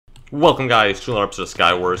Welcome guys to another episode of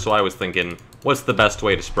Skywars. So I was thinking, what's the best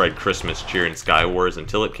way to spread Christmas cheer in Skywars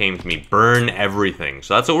until it came to me, burn everything.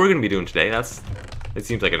 So that's what we're going to be doing today. It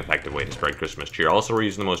seems like an effective way to spread Christmas cheer. Also, we're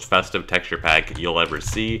using the most festive texture pack you'll ever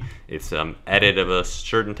see. It's an edit of a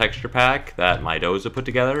certain texture pack that my Doza put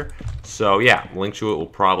together. So yeah, link to it will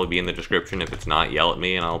probably be in the description. If it's not, yell at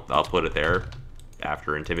me and I'll put it there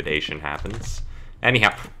after intimidation happens.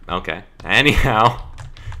 Anyhow,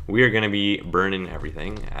 we are going to be burning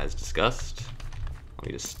everything, as discussed. Let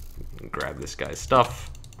me just grab this guy's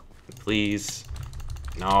stuff, please.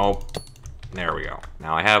 No. There we go.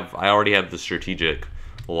 Now I already have the strategic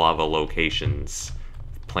lava locations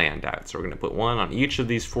planned out. So we're going to put one on each of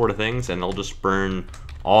these 4 things, and they'll just burn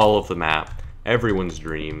all of the map. Everyone's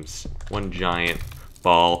dreams. One giant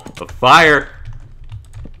ball of fire.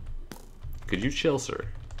 Could you chill, sir?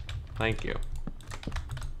 Thank you.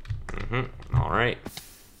 Alright.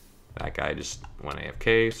 That guy just went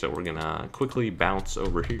AFK, so we're gonna quickly bounce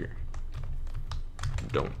over here.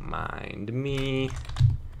 Don't mind me.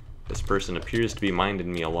 This person appears to be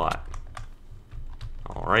minding me a lot.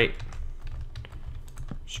 Alright.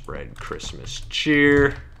 Spread Christmas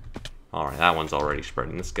cheer. Alright, that one's already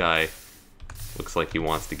spreading. This guy looks like he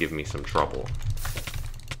wants to give me some trouble.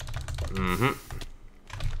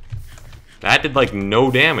 That did like no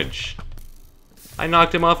damage. I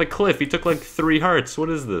knocked him off a cliff. He took like 3 hearts. What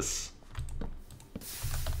is this?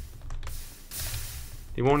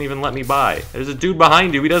 He won't even let me by. There's a dude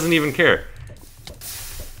behind you. He doesn't even care.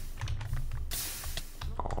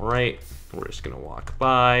 Alright. We're just going to walk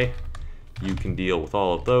by. You can deal with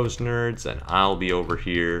all of those nerds. And I'll be over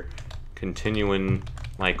here continuing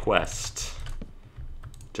my quest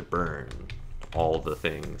to burn all the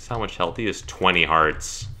things. How much health? He has 20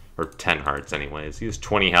 hearts. Or 10 hearts anyways. He has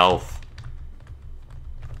 20 health.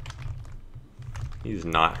 He's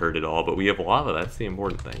not hurt at all, but we have lava. That's the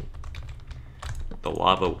important thing. The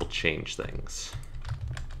lava will change things.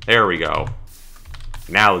 There we go.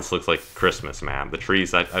 Now this looks like Christmas, man. The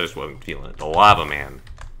trees, I just wasn't feeling it. The lava, man.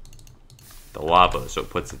 The lava, so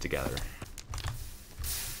it puts it together.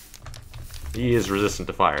 He is resistant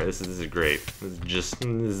to fire. This is great. This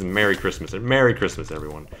is Merry Christmas. Merry Christmas,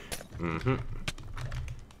 everyone.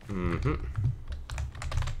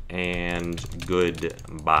 And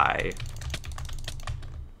goodbye.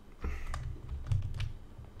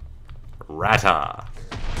 Rata.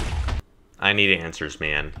 I need answers,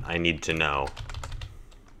 man. I need to know.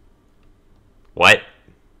 What?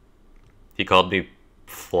 He called me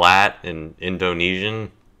flat in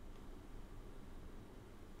Indonesian?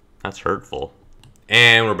 That's hurtful.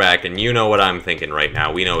 And we're back, and you know what I'm thinking right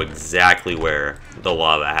now. We know exactly where the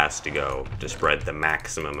lava has to go to spread the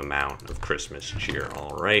maximum amount of Christmas cheer.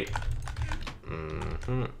 Alright.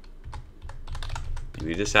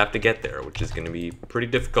 We just have to get there, which is going to be pretty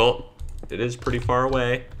difficult. It is pretty far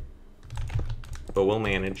away, but we'll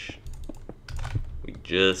manage. We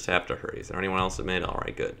just have to hurry. Is there anyone else at mid?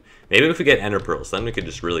 Alright, good. Maybe if we get ender pearls, then we could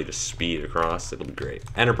just really speed across. It'll be great.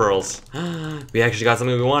 Ender pearls. We actually got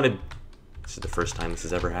something we wanted. This is the first time this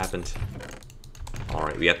has ever happened.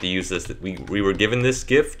 Alright, we have to use this. We were given this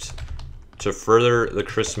gift to further the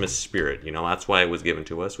Christmas spirit. You know, that's why it was given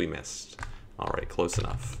to us. We missed. Alright, close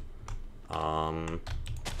enough.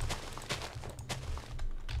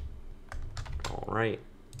 Alright.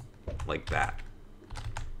 Like that.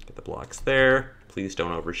 Get the blocks there. Please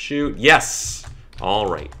don't overshoot. Yes!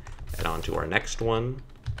 Alright. Head on to our next one.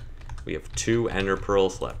 We have 2 ender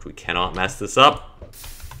pearls left. We cannot mess this up.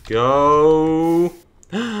 Go!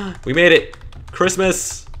 We made it!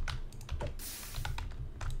 Christmas!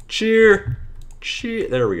 Cheer! Cheer!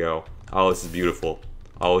 There we go. Oh, this is beautiful.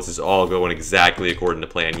 Oh, this is all going exactly according to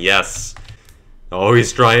plan. Yes! Oh,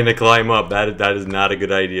 he's trying to climb up. That is not a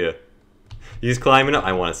good idea. He's climbing up.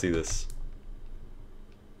 I want to see this.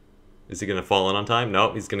 Is he going to fall in on time?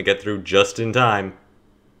 No, he's going to get through just in time.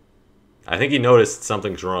 I think he noticed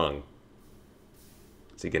something's wrong.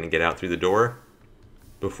 Is he going to get out through the door?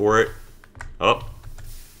 Before it... Oh.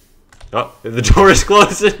 Oh, the door is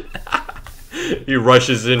closing. He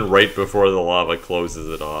rushes in right before the lava closes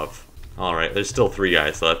it off. Alright, there's still 3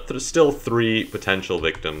 guys left. There's still 3 potential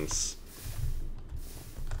victims.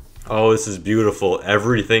 Oh, this is beautiful.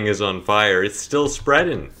 Everything is on fire. It's still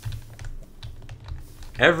spreading.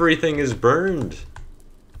 Everything is burned.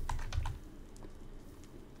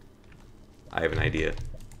 I have an idea.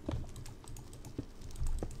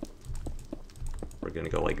 We're gonna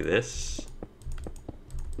go like this.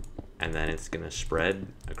 And then it's gonna spread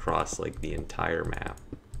across like the entire map.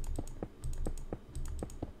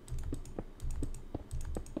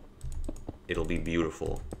 It'll be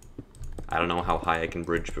beautiful. I don't know how high I can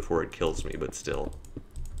bridge before it kills me, but still.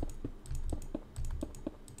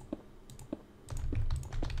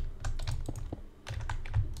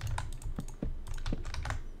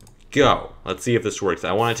 go. Let's see if this works.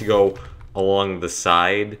 I want it to go along the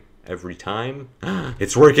side every time.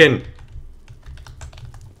 It's working!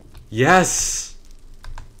 Yes!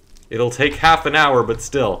 It'll take half an hour, but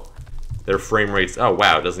still. Their frame rates... Oh,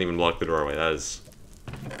 wow, it doesn't even block the doorway. That is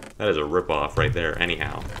a ripoff right there,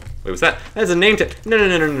 anyhow. Wait, was that... That's a name tag. No, no,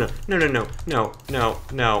 no, no, no, no, no, no, no, no,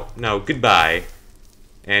 no, no, goodbye.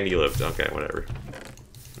 And he lived. Okay, whatever.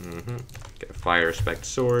 Get a fire spec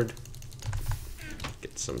sword.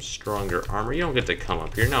 Get some stronger armor. You don't get to come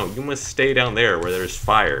up here. No, you must stay down there where there's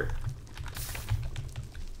fire.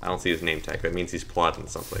 I don't see his name tag. That means he's plotting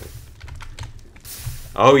something.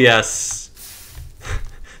 Oh, yes.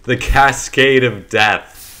 The Cascade of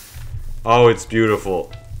Death. Oh, it's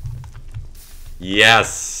beautiful.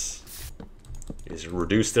 Yes. Just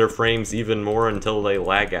reduce their frames even more until they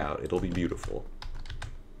lag out. It'll be beautiful.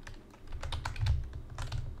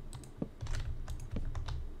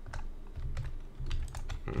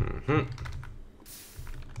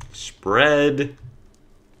 Spread.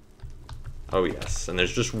 Oh, yes. And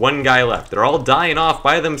there's just one guy left. They're all dying off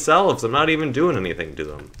by themselves. I'm not even doing anything to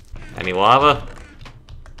them. Any lava?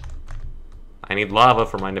 I need lava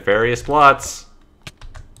for my nefarious plots.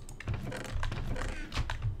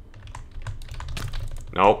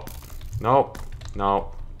 Nope. Nope.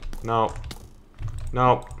 Nope. Nope.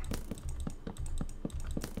 Nope.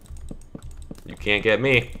 You can't get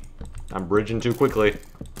me. I'm bridging too quickly.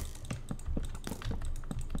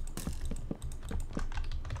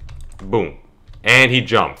 Boom. And he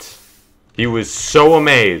jumped. He was so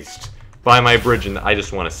amazed by my bridge, and I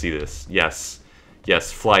just want to see this. Yes.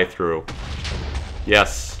 Yes, fly through.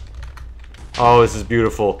 Yes. Oh, this is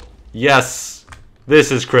beautiful. Yes.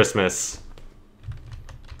 This is Christmas.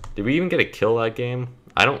 Did we even get a kill that game?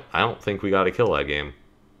 I don't think we got a kill that game.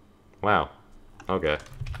 Wow. Okay.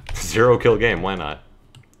 0 kill game, why not?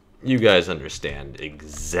 You guys understand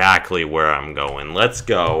exactly where I'm going. Let's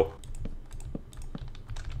go.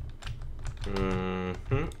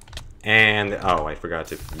 And, oh, I forgot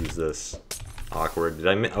to use this. Awkward. Did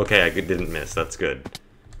I miss? Okay, I didn't miss. That's good.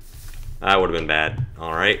 That would have been bad.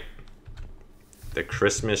 Alright. The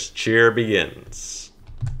Christmas cheer begins.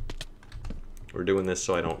 We're doing this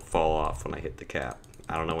so I don't fall off when I hit the cap.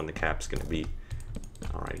 I don't know when the cap's gonna be.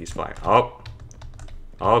 Alright, he's fired. Oh!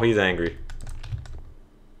 Oh, he's angry.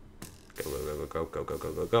 Go, go, go, go, go,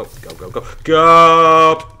 go, go, go, go, go, go,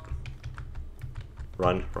 go!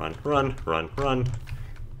 Run, run, run, run, run.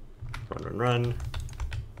 Run, run, run.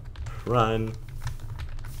 Run.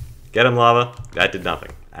 Get him, lava. That did nothing.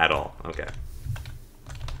 At all. Okay.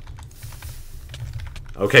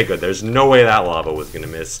 Okay, good. There's no way that lava was gonna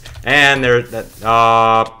miss. And there,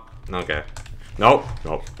 okay. Nope. Nope.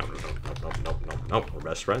 Nope, nope, nope, nope, nope, nope, nope. We're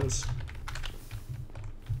best friends.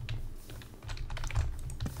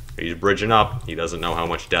 He's bridging up. He doesn't know how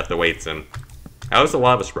much death awaits him. How's the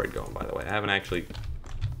lava spread going, by the way? I haven't actually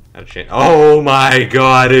had a chance. Oh my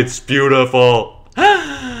god, it's beautiful!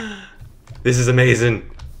 This is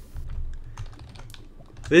amazing.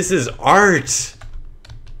 This is art!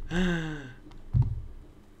 Wait,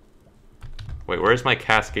 where's my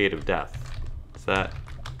Cascade of Death? Is that...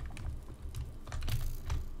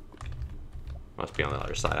 Must be on the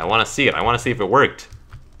other side. I want to see it. I want to see if it worked.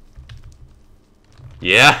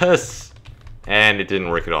 Yes! And it didn't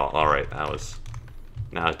work at all. Alright, that was...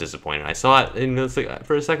 Now it's disappointing. I saw it, and it's like,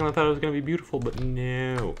 for a second I thought it was going to be beautiful, but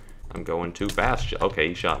no. I'm going too fast. Okay,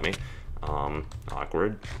 he shot me.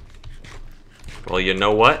 Awkward. Well, you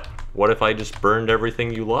know what? What if I just burned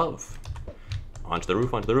everything you love? Onto the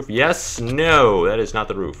roof, onto the roof. Yes! No! That is not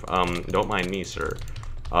the roof. Don't mind me, sir.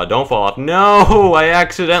 Don't fall off. No! I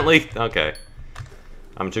accidentally... Okay.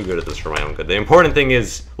 I'm too good at this for my own good. The important thing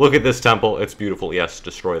is, look at this temple. It's beautiful. Yes,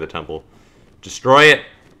 destroy the temple. Destroy it!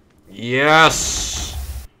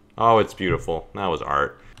 Yes! Oh, it's beautiful. That was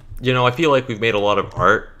art. You know, I feel like we've made a lot of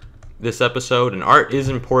art this episode, and art is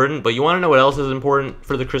important, but you want to know what else is important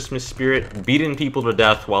for the Christmas spirit? Beating people to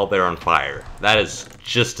death while they're on fire. That is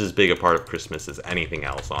just as big a part of Christmas as anything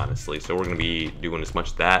else, honestly. So we're going to be doing as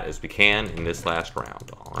much of that as we can in this last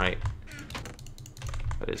round, alright?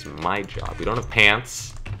 That is my job. We don't have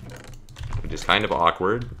pants, which is kind of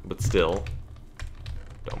awkward, but still.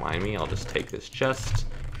 Don't mind me, I'll just take this chest,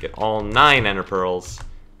 get all 9 ender pearls,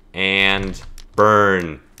 and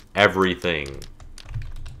burn everything.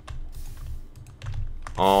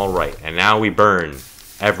 Alright, and now we burn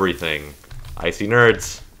everything. Icy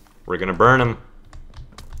nerds, we're gonna burn him.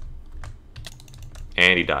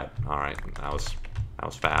 And he died. Alright, that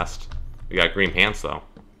was fast. We got green pants though.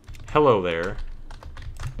 Hello there.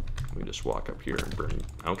 Let me just walk up here and burn.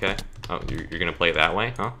 Okay. Oh, you're gonna play it that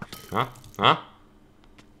way? Huh? Huh? Huh?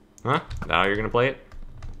 Huh? Now you're gonna play it?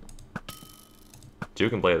 Two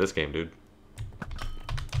can play this game, dude.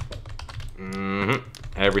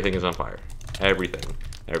 Everything is on fire. Everything.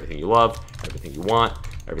 Everything you love, everything you want,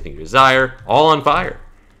 everything you desire, all on fire.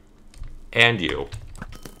 And you.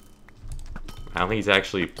 I don't think he's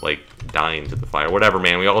actually, like, dying to the fire. Whatever,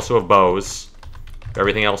 man. We also have bows. If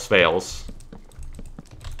everything else fails.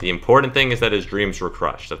 The important thing is that his dreams were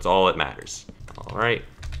crushed. That's all that matters. Alright.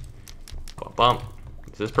 Bump, bump.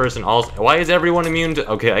 Is this person also... Why is everyone immune to...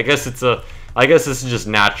 Okay, I guess it's a... I guess this is just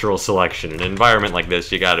natural selection. In an environment like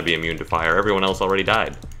this, you gotta be immune to fire. Everyone else already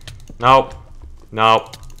died. Nope.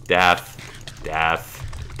 Nope. Death.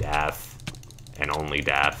 Death. Death. And only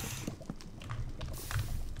death.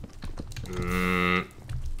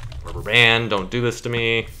 Rubber band, don't do this to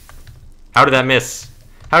me. How did that miss?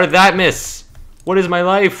 How did that miss? What is my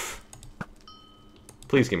life?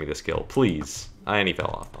 Please give me this kill, please. And he fell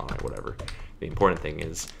off. Alright, whatever. The important thing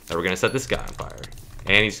is that we're gonna set this guy on fire.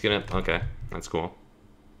 And he's gonna... Okay, that's cool.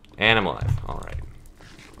 And I'm alive. Alright.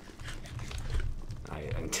 I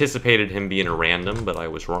anticipated him being a random, but I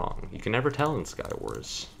was wrong. You can never tell in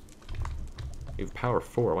Skywars. You have power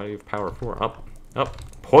 4. Why do you have power 4? Up. Up.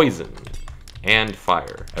 Poison. And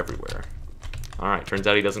fire everywhere. Alright, turns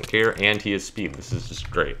out he doesn't care, and he has speed. This is just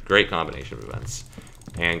great. Great combination of events.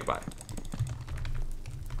 And goodbye.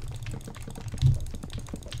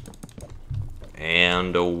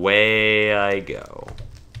 And away I go.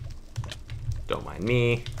 Don't mind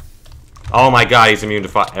me. Oh my god, he's immune to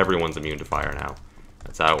fire. Everyone's immune to fire now.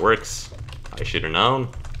 That's how it works. I should have known.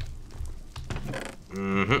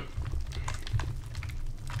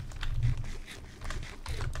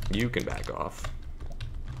 You can back off.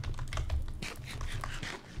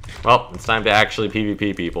 Well, it's time to actually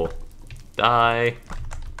PvP, people. Die.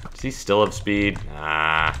 Does he still have speed?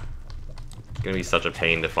 Nah. It's gonna be such a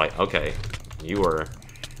pain to fight. Okay. You are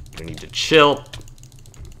gonna need to chill.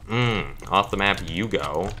 Off the map you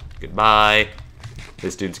go. Goodbye.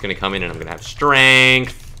 This dude's gonna come in and I'm gonna have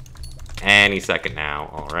strength. Any second now.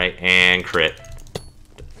 Alright, and crit.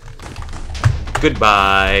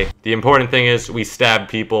 Goodbye. The important thing is we stab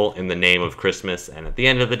people in the name of Christmas, and at the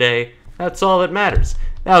end of the day, that's all that matters.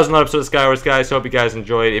 That was another episode of Skywars, guys. Hope you guys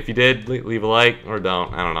enjoyed. If you did, leave a like, or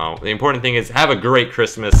don't. I don't know. The important thing is have a great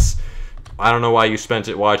Christmas. I don't know why you spent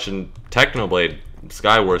it watching Technoblade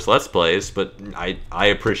Skywars Let's Plays, but I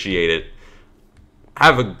appreciate it.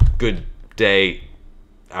 Have a good day.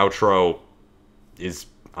 Outro is...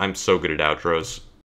 I'm so good at outros.